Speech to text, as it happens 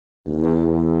I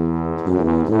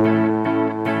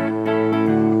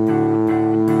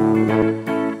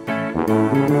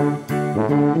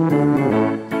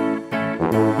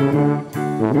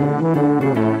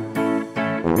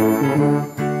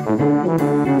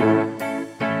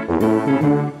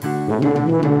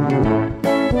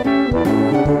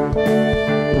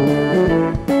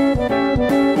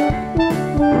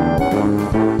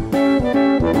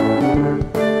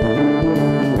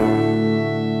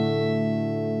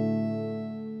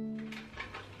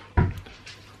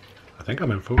think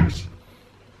I'm in focus.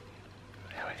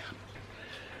 There we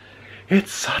go.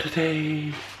 It's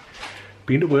Saturday.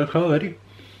 Been to work already.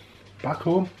 Back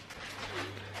home.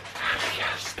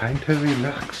 Yes, time to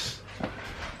relax.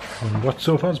 And what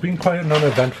so far has been quite an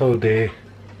uneventful day.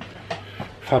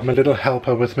 I've had my little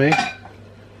helper with me.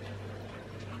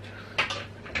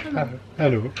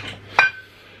 Hello.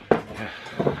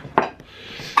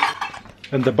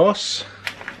 And the boss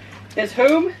is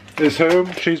home.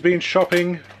 She's been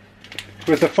shopping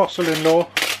with the fossil-in-law.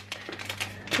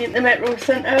 In the Metro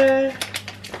Centre.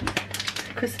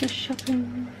 Christmas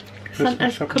shopping.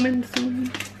 Santa's coming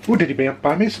soon. Oh, did he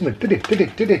buy me something? Did he?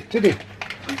 Did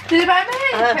you buy me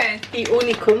anything? He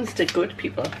only comes to good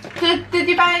people. Did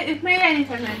you buy me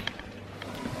anything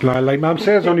then? Like Mum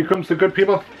says, only comes to good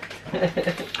people.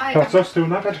 That's us doing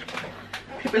that.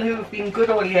 People who have been good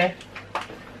all year.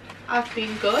 I've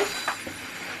been good.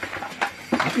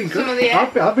 I've been good. Some of the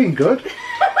I've been good.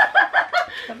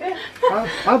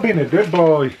 I've been a good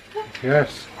boy.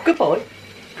 Yes. Good boy.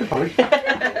 Good boy.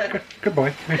 Good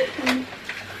boy.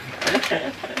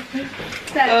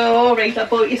 Oh, right, I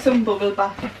bought you some bubble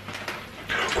bath.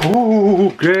 Oh,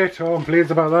 great. Oh, I'm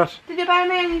pleased about that. Did you buy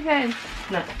me anything?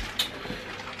 No.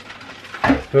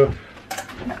 So,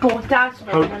 Bought that.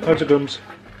 how's it gums?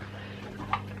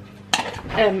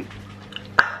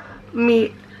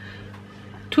 Me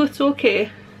tooth's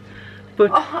okay, but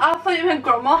Oh, I thought you meant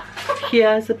grandma.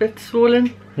 here's a bit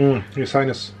swollen. Your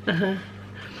sinus.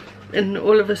 And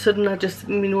all of a sudden my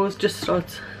nose just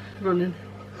starts running.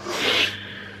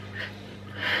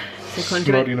 So I can't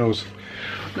do Snotty it. nose.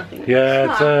 Nothing.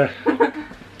 Yeah, it's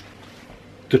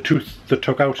the tooth that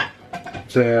took out.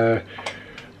 It's, the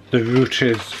root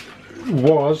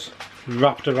was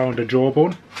wrapped around a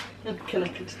jawbone And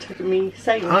connected to me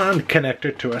sinus. and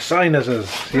connected to a sinuses.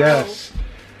 Yes.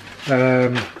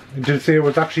 Did you say it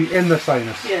was actually in the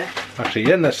sinus? Yeah.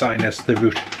 Actually in the sinus, the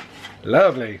root.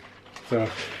 Lovely. So,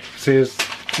 says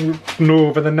no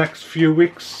over the next few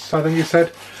weeks, I think he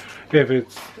said,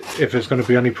 if there's going to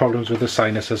be any problems with the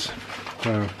sinuses.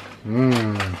 So,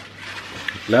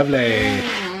 lovely.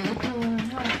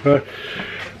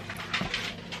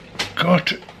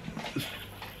 Got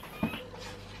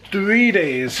 3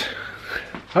 days.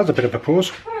 That's a bit of a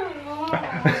pause.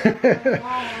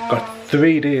 Got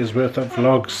 3 days worth of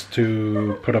vlogs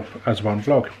to put up as one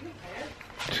vlog.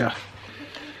 Yeah.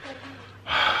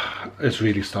 It's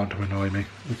really starting to annoy me.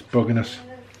 It's bugging us.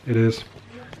 It is.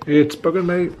 It's bugging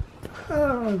me.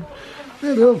 Oh,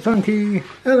 hello, Funky.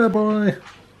 Hello, boy.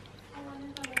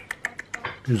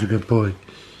 He's a good boy.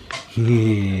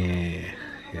 Yeah.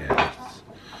 Yes.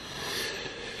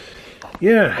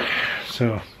 Yeah.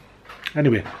 So,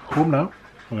 anyway, home now.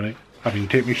 Alright. I haven't even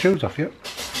taken my shoes off yet.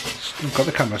 I've got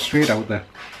the camera straight out there.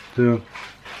 So,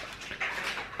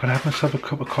 gonna have myself a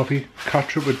cup of coffee,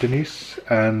 catch up with Denise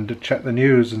and check the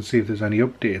news and see if there's any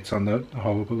updates on the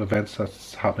horrible events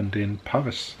that's happened in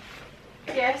Paris.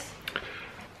 Yes.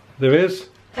 There is?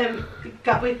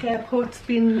 Gatwick Airport's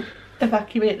been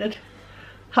evacuated.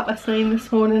 9:30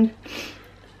 this morning.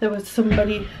 There was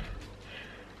somebody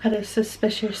had a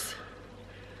suspicious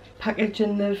package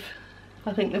and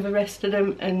I think they've arrested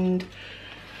him and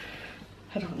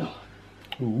I don't know.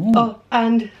 Ooh. Oh,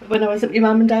 and when I was at my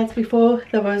mum and dad's before,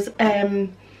 there was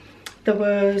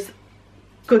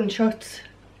gunshots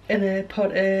in a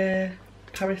part of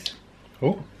Paris.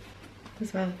 Oh.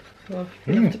 As well. So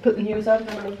you'll have to put the news on.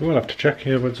 We'll have to check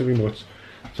here what's the remotes.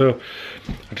 So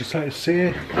I just like to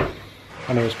say,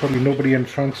 I know it's probably nobody in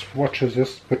France watches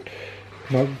this, but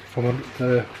not from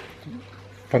the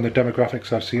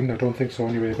demographics I've seen, I don't think so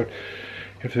anyway, but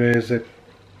if there is it,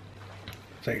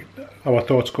 like, our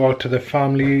thoughts go out to the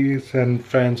families and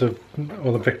friends of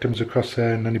all the victims across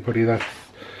there and anybody that's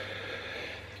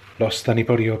lost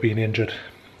anybody or been injured.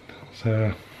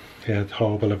 So yeah,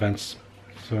 horrible events.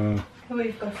 So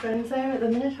we've got friends there at the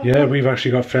minute. Yeah, we've actually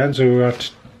got friends who are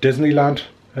at Disneyland,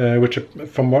 which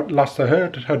from what last I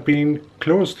heard had been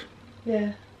closed.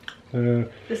 Yeah.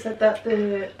 They said that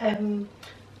the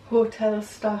hotel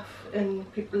staff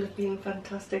and people have been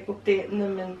fantastic updating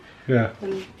them and Yeah.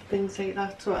 and things like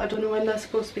that. So I don't know when they're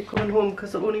supposed to be coming home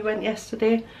because they only went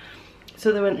yesterday.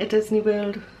 So they went to Disney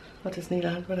World or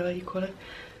Disneyland, whatever you call it,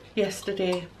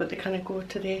 yesterday, but they can't go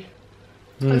today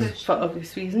for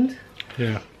obvious reasons.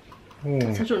 Yeah.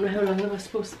 Oh. So I don't know how long they were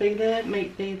supposed to be there. It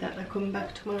might be that they're coming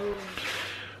back tomorrow.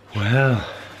 Well,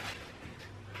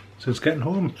 since getting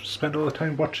home, spent all the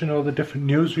time watching all the different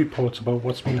news reports about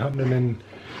what's been happening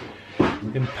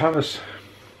in Paris.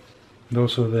 And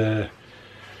also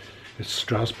it's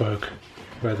Strasbourg,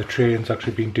 where the train's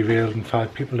actually been derailed and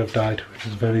 5 people have died, which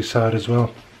is very sad as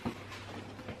well.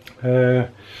 But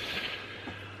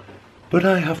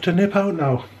I have to nip out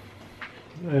now.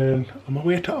 On my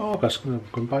way to August, I'm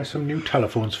going to buy some new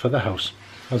telephones for the house.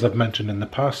 As I've mentioned in the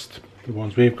past, the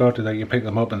ones we've got, that you pick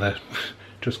them up and they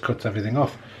just cuts everything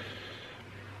off.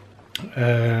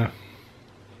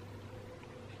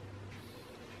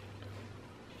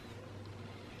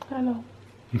 Hello.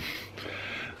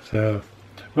 So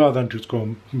rather than just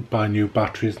go and buy new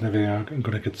batteries and everything, I'm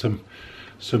going to get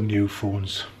some new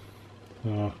phones.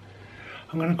 So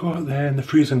I'm going to go out there in the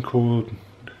freezing cold,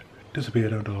 disappear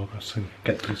out of August and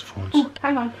get these phones. Oh,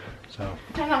 hang on. So,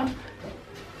 Hang on.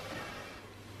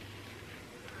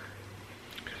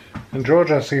 and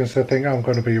Georgia seems to think I'm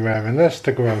going to be wearing this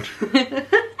to go out.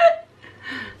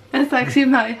 It's actually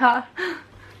my hat.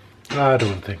 I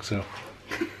don't think so.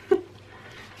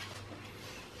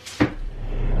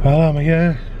 Well, I'm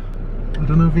here. I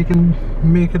don't know if you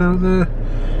can make it out there.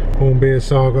 Home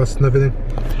base, August and everything.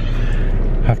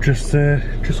 I've just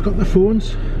got the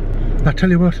phones. I tell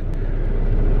you what,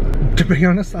 to be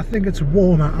honest, I think it's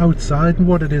warmer outside than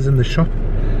what it is in the shop.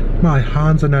 My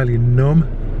hands are nearly numb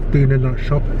being in that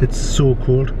shop. It's so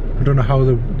cold. I don't know how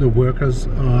the workers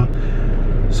are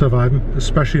surviving,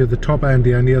 especially at the top end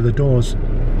here near the doors.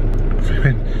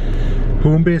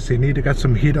 Home base, you need to get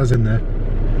some heaters in there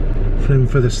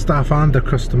for the staff and the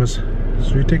customers.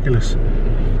 It's ridiculous.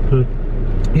 But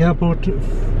yeah, I bought,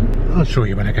 I'll show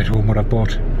you when I get home what I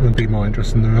bought. It'll be more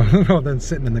interesting rather than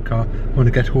sitting in the car. I want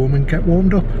to get home and get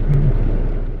warmed up.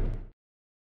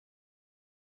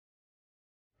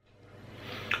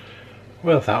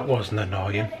 Well, that wasn't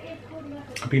annoying.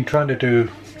 I've been trying to do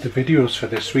the videos for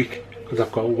this week because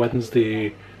I've got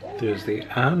Wednesday, Thursday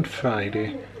and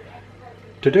Friday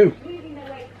to do.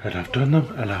 And I've done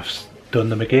them and I've done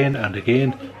them again and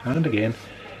again and again,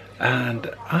 and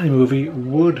iMovie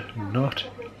would not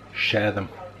share them.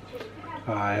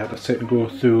 I had to sit and go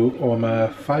through all my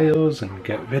files and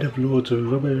get rid of loads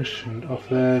of rubbish and off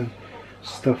there and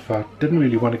stuff I didn't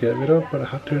really want to get rid of, but I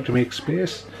had to make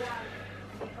space,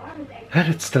 and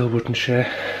it still wouldn't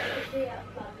share.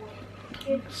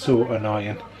 So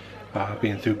annoying. I've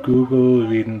been through Google,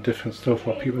 reading different stuff,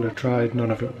 what people have tried,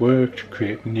 none of it worked,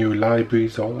 creating new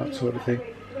libraries, all that sort of thing.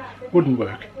 Wouldn't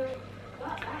work.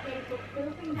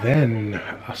 Then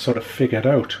I sort of figured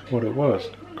out what it was,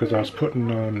 because I was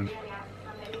putting on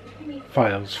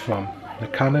files from the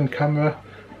Canon camera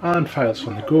and files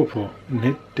from the GoPro, and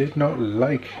it did not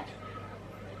like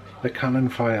the Canon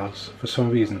files for some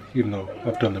reason, even though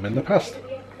I've done them in the past.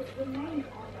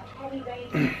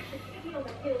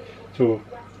 So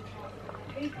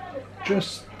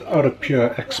just out of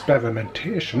pure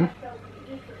experimentation,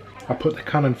 I put the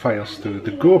Canon files through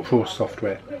the GoPro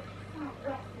software.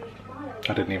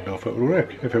 I didn't even know if it would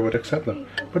work, if it would accept them,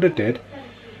 but it did.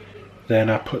 Then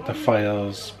I put the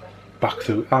files back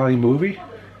through iMovie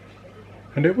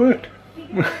and it worked.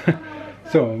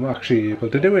 So I'm actually able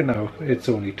to do it now. It's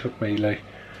only took me like,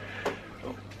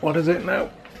 what is it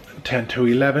now? 10 to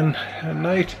 11 at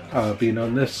night. I've been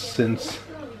on this since,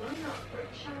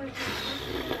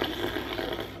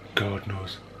 God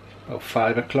knows, about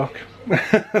 5 o'clock.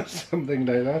 Something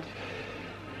like that.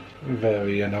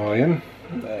 Very annoying.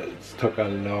 It's took a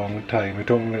long time. It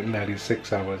took nearly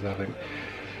 6 hours, I think.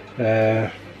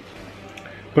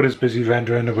 But it's busy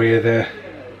rendering away there.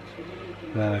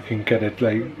 Then I can get it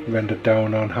like rendered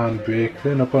down on Handbrake,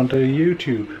 then up onto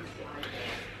YouTube.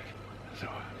 So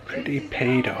pretty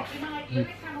paid off.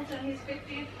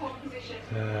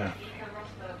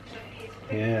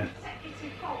 Yeah.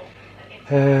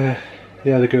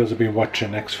 Yeah, the girls have been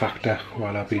watching X Factor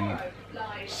while I've been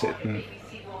sitting,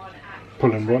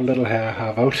 pulling what little hair I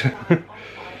have out.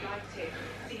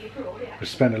 I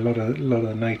spent a lot of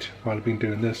the night while I've been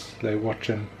doing this, like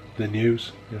watching the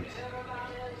news. Yeah.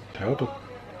 Terrible.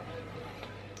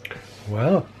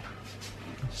 Well,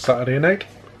 Saturday night,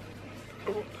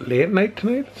 late night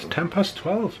tonight. It's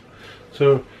 12:10.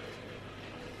 So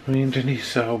me and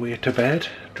Denise are away to bed.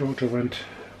 Georgia went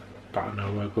about an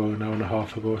hour ago, an hour and a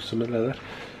half ago, something like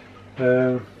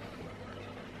that.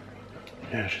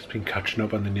 yeah, just been catching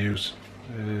up on the news.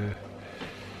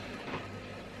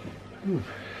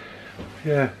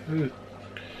 Yeah,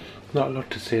 not a lot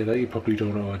to say that you probably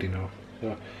don't already know.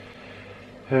 So,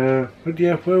 but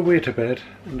yeah, we're away to bed,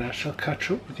 and I shall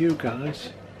catch up with you guys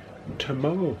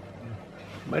tomorrow.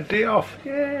 My day off,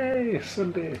 yay,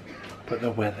 Sunday. But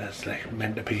the weather's like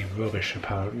meant to be rubbish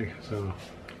apparently, so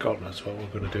God knows what we're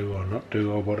going to do or not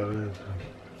do or whatever.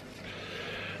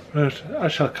 But I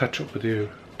shall catch up with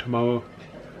you tomorrow.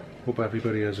 Hope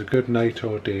everybody has a good night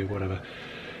or day, whatever.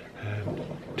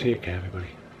 Take care, everybody.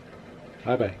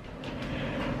 Bye bye.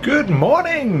 Good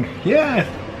morning! Yeah!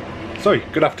 Sorry,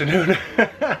 good afternoon.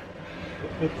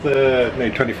 It's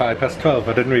nearly 25 past 12,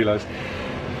 I didn't realise.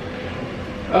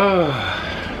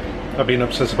 I've been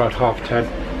up since about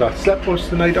 10:30. I slept most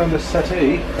of the night on the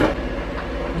settee,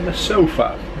 on the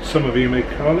sofa, some of you may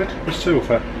call it, the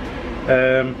sofa.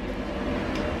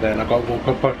 Then I got woke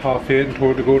up about 8:30 and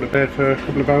told to go to bed for a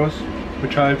couple of hours,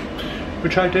 which I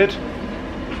did.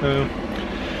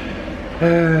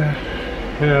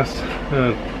 Yes,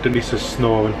 Denise is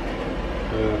snoring.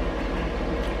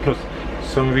 Plus, for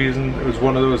some reason, it was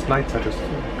one of those nights I just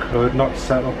could not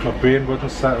settle. My brain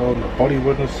wouldn't settle, my body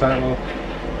wouldn't settle.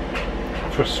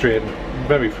 Frustrating,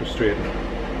 very frustrating.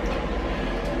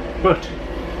 But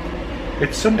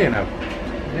it's Sunday now.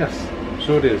 Yes,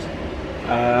 so it is.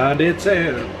 And it's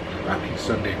a happy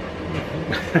Sunday.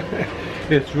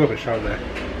 It's rubbish out there.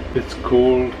 It's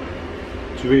cold,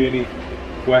 it's rainy,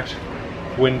 wet,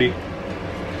 windy.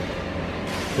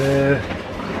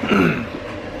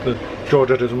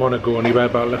 Georgia doesn't want to go anywhere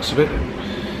by the looks of it.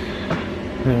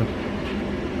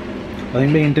 I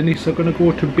think me and Denise are going to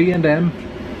go to B&M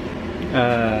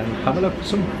and have a look for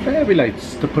some fairy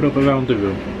lights to put up around the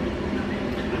room,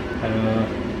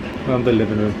 around the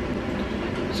living room.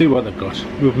 See what they've got.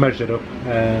 We've measured up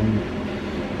and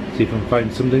see if we can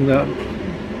find something that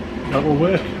will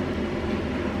work.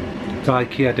 So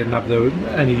IKEA didn't have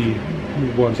any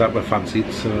ones that were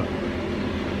fancied, so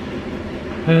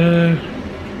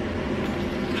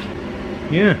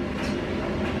yeah,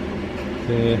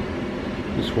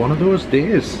 it's one of those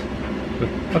days. But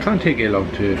I'll try and take you along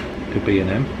to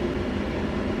B&M.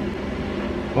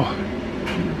 Oh,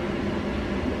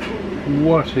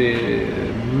 what a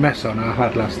mess on I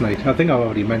had last night. I think I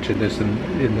already mentioned this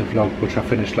in the vlog which I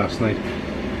finished last night.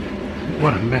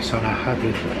 What a mess on I had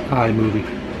with iMovie.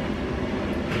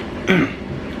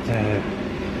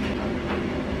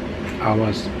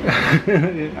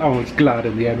 I was glad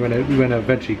in the end when I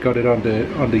eventually got it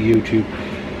onto YouTube.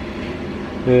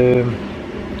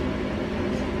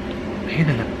 Pain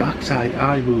in the backside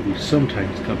iMovie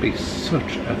sometimes can be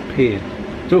such a pain.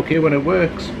 It's okay when it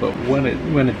works, but when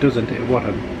it doesn't, what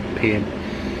a pain.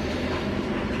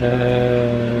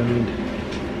 And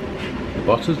the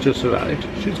boss has just arrived.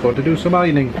 She's going to do some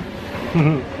ironing.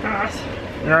 Yes.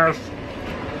 Yes.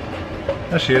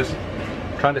 There she is.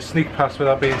 Trying to sneak past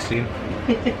without being seen.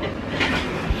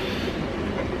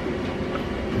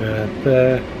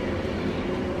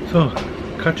 So,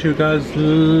 catch you guys.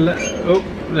 Oh,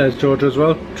 there's Georgia as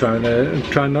well. Trying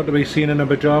not to be seen in her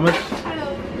pajamas.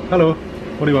 Hello. Hello.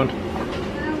 What do you want? I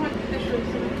want to show you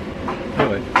something.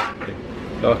 Alright. Okay.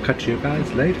 I'll catch you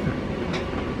guys later.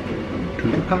 To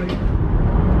the pie.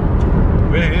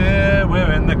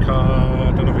 We're in the car. I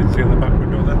don't know if you can see in the back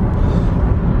window there.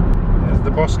 There's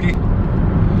the Bosky.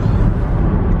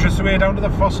 Just away down to the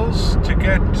Fossils to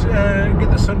get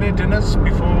the Sunday dinners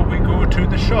before we go to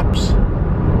the shops.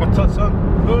 What's that song?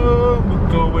 Oh, we're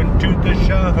going to the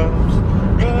shops.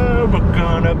 Oh, we're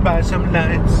gonna buy some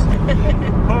lights.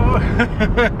 Oh.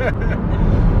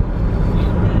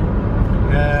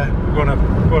 Yeah, we're gonna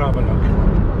have a look.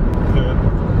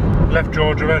 Left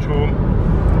Georgia at home,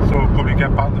 so we'll probably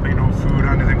get back. There'll be no food or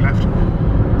anything left.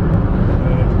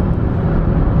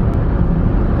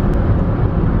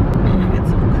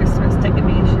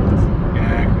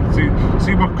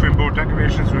 See what Crimbo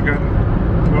decorations we're getting,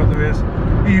 what there is,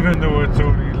 even though it's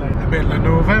only like the middle of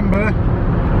November.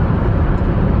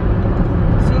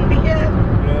 Soon be here.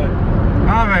 Yeah,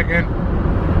 I reckon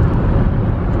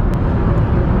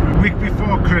the week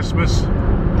before Christmas,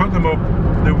 put them up,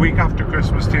 the week after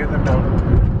Christmas, take them down.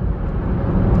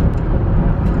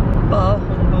 Bar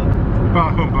humbug.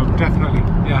 Bar humbug, definitely,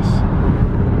 yes.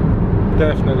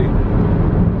 Definitely.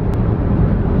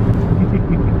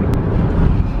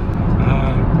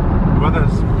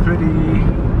 Weather's pretty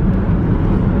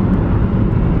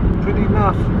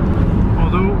naff,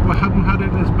 although we haven't had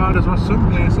it as bad as some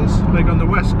places, like on the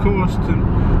west coast and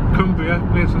Cumbria,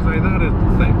 places like that.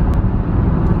 It's like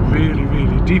really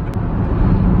deep,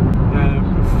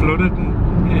 flooded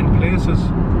in places.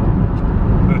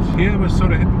 But here we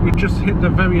just hit the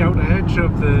very outer edge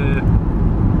of the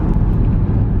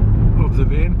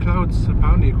rain clouds,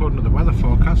 apparently according to the weather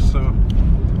forecast, so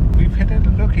we've hit it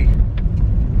lucky.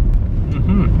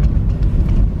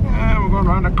 Yeah, we're going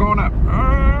around the corner.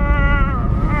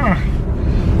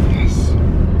 Yes.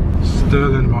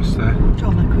 Sterling moss there.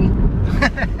 Drama queen.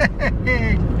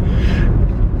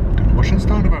 Don't know what she's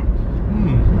talking about.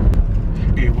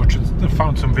 Yeah, I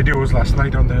found some videos last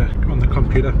night on the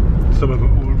computer. Some of the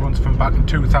old ones from back in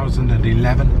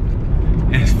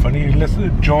 2011. It's funny, you listen to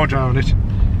Georgia on it.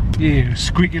 Yeah,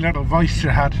 squeaky little voice she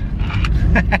had.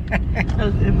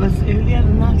 Well, it was earlier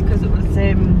than that because it was it's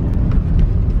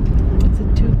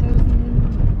in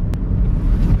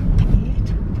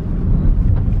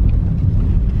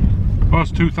 2008. It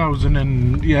was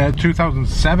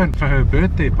 2007 for her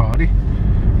birthday party.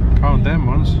 Found them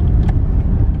ones.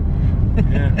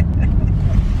 Yeah.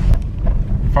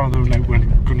 Found them like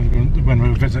when we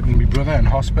were visiting my brother in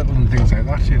hospital and things like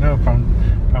that, you know, found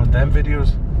them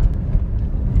videos.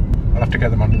 I'll have to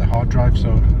get them onto the hard drive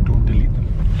so I don't delete them.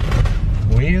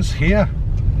 Where's here?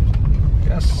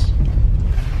 Yes.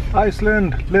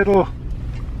 Iceland, little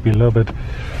beloved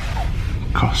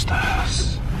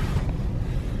Costas.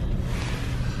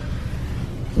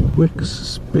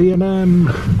 Wix, B&M.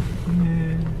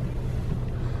 Yeah.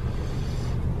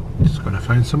 Just gotta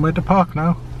find somewhere to park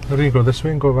now. Or do you go this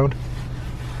way and go around?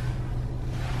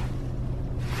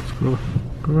 Let's go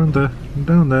around there, and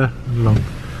down there, and along.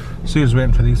 See who's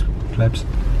waiting for these plebs.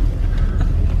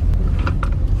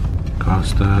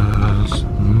 Costas.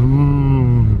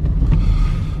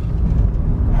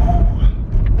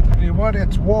 Tell you what,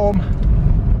 it's warm.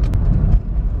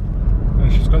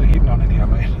 She's got the heating on in here,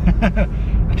 mate. I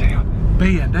tell you,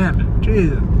 B&M.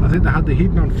 Jeez, I think they had the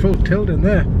heating on full tilt in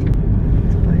there.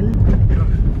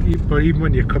 But even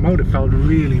when you come out, it felt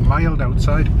really mild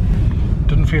outside.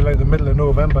 Didn't feel like the middle of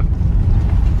November.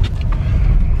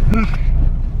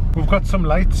 We've got some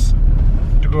lights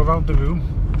to go around the room.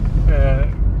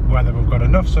 Whether we've got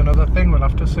enough's another thing, we'll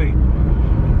have to see.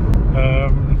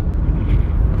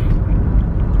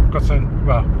 Got some,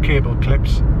 well, cable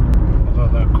clips. Although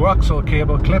they're coaxial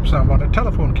cable clips, I wanted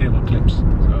telephone cable clips.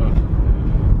 So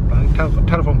I think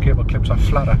telephone cable clips are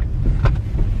flatter.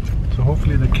 So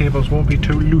hopefully the cables won't be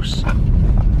too loose.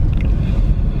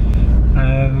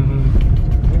 And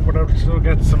we'll also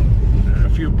get a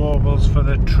few baubles for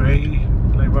the tree,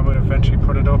 like when we eventually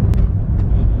put it up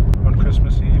on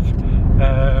Christmas Eve.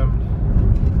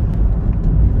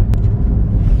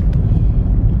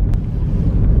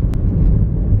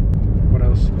 What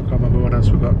else? I can't remember what else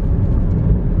we got.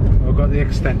 We've got the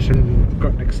extension. We've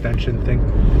got an extension thing.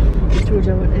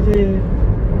 Georgia wanted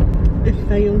a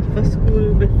file for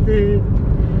school with the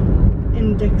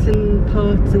indexing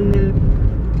parts and the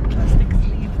plastic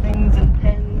sleeve things and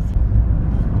pens.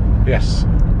 Yes.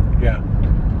 Yeah.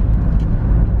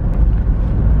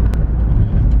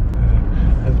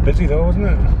 It's busy though, isn't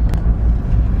it?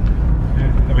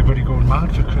 Yeah. Everybody going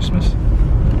mad for Christmas.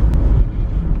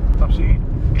 It's absolutely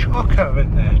chocker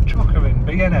in there. Chocker in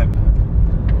B&M.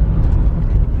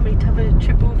 Might have a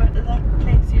trip over to that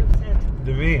place you said.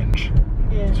 The range.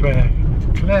 Yeah. It's where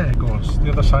Claire goes, the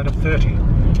other side of 30.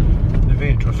 The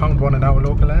range. We found one in our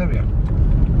local area.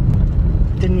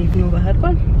 Didn't even know we had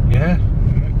one. Yeah.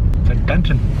 It's in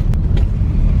Denton.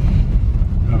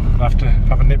 I'll have to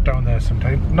have a nip down there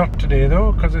sometime. Not today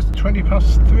though, because it's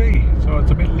 3:20, so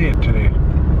it's a bit late today.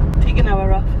 Take an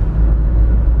hour off.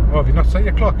 Oh, have you not set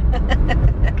your clock?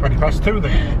 2:20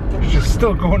 then. She's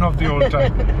still going off the old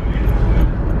time.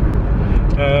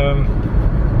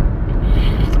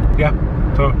 Yeah,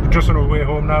 so just on our way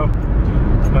home now.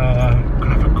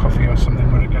 Gonna have a coffee or something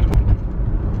when I get home.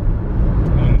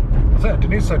 I said,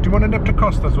 Denise said, do you want to nip to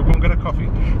Costa's? We'll go and get a coffee.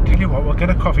 Tell you what, we'll get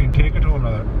a coffee and take it home.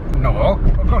 I thought, no,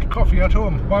 I've got coffee at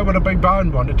home. Why would I buy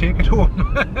barn one to take it home?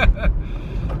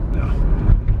 No.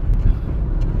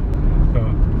 So,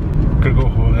 gonna go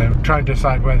home and try and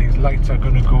decide where these lights are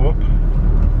gonna go up.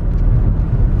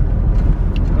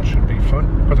 That should be fun,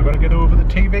 because I've got to get over the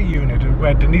TV unit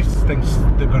where Denise thinks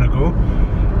they're gonna go.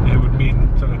 It would mean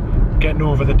sort of getting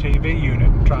over the TV unit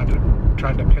and trying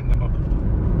to pin them up,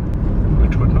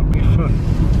 which would not be fun.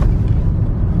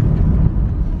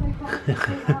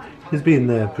 He's been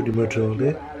there pretty much all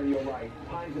day.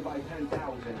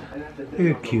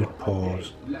 Very cute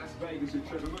paws.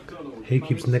 He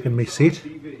keeps nicking my seat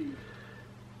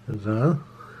as well.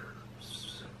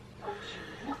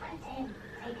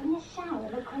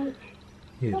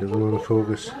 Yeah, doesn't want to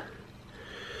focus.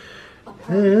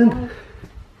 And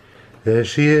there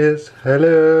she is.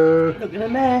 Hello. Looking a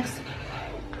mess.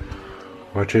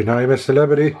 Watching I'm a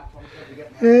Celebrity.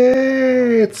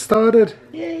 Hey, it started.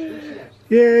 Yay!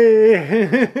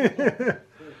 Yay!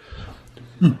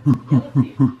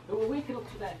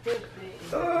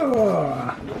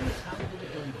 Oh.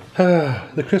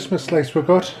 The Christmas lights we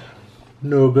got,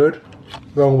 no good,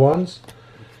 wrong ones.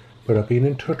 But I've been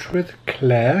in touch with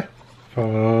Claire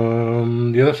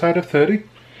from the other side of 30.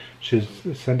 She's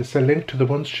sent us a link to the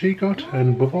ones she got,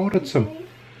 and we've ordered some.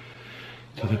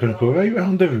 So they're going to go right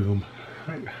round the room,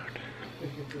 right round.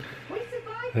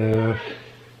 The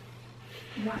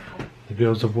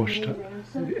girls have watched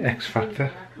the X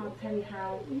Factor. I've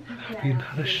been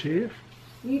had a shave.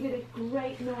 You did a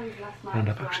great noise last night. And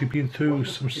I've actually been through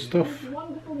some stuff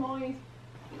Wonderful noise.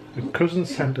 the cousin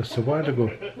sent us a while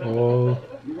ago. All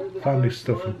family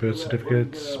stuff, with birth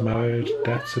certificates, marriage,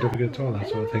 death certificates, all that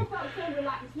sort of thing.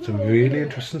 Some really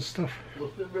interesting stuff. But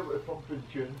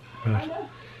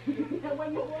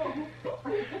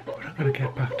I'm going to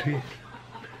get back to you.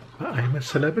 I'm a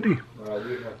celebrity.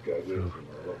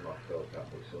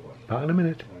 Back in a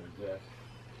minute.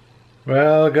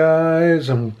 Well guys,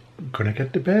 I'm gonna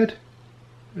get to bed.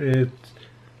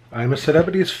 I'm a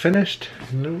Celebrity is finished.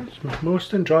 It's my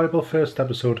most enjoyable first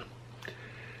episode.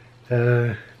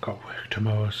 Got work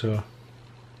tomorrow, so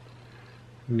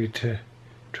need to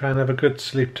try and have a good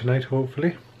sleep tonight,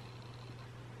 hopefully.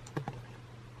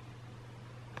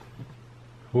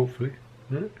 Hopefully.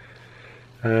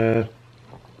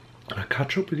 I'll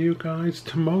catch up with you guys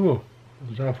tomorrow.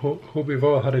 I hope you've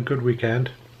all had a good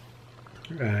weekend.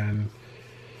 And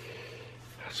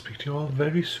I'll speak to you all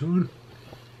very soon.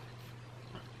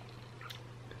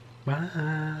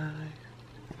 Bye.